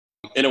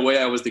In a way,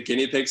 I was the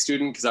guinea pig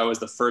student because I was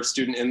the first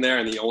student in there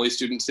and the only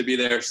student to be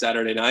there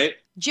Saturday night.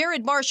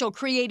 Jared Marshall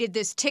created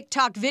this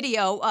TikTok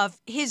video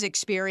of his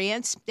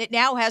experience. It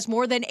now has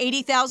more than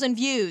 80,000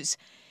 views.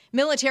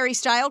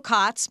 Military-style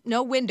cots,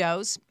 no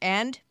windows,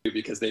 and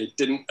because they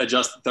didn't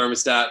adjust the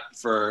thermostat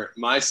for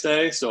my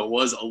stay, so it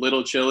was a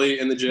little chilly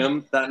in the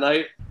gym that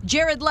night.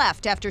 Jared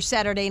left after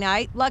Saturday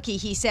night. Lucky,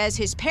 he says,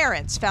 his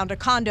parents found a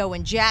condo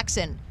in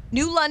Jackson.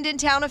 New London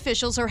town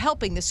officials are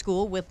helping the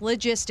school with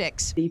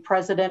logistics. The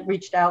president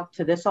reached out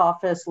to this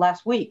office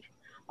last week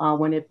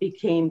when it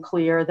became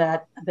clear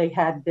that they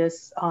had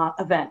this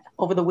event.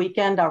 Over the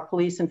weekend, our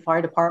police and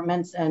fire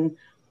departments and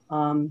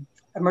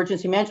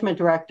emergency management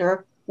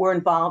director were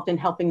involved in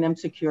helping them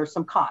secure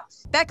some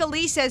cots. Becca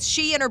Lee says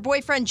she and her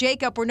boyfriend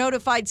Jacob were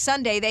notified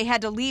Sunday they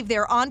had to leave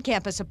their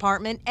on-campus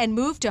apartment and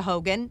move to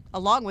Hogan,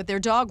 along with their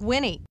dog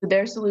Winnie.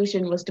 Their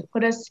solution was to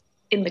put us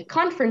in the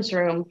conference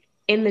room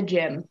in the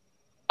gym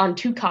on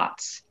 2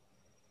 cots.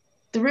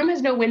 The room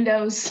has no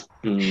windows.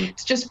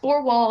 It's just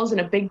 4 walls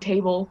and a big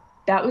table.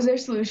 That was their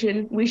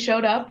solution. We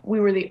showed up. We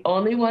were the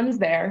only ones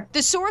there.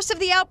 The source of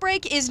the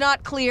outbreak is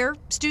not clear.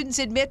 Students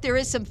admit there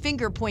is some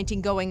finger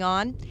pointing going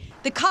on.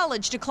 The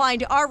college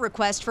declined our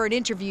request for an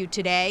interview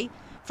today.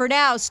 For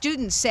now,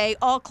 students say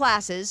all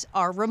classes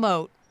are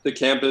remote. The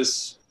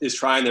campus is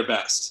trying their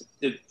best.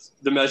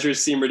 The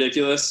measures seem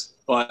ridiculous,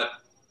 but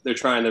they're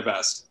trying their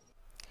best.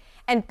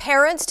 And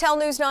parents tell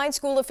News 9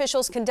 school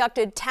officials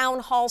conducted town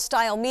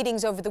hall-style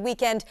meetings over the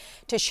weekend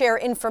to share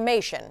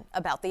information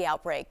about the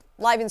outbreak.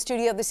 Live in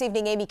studio this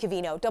evening, Amy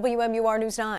Cavino, WMUR News 9.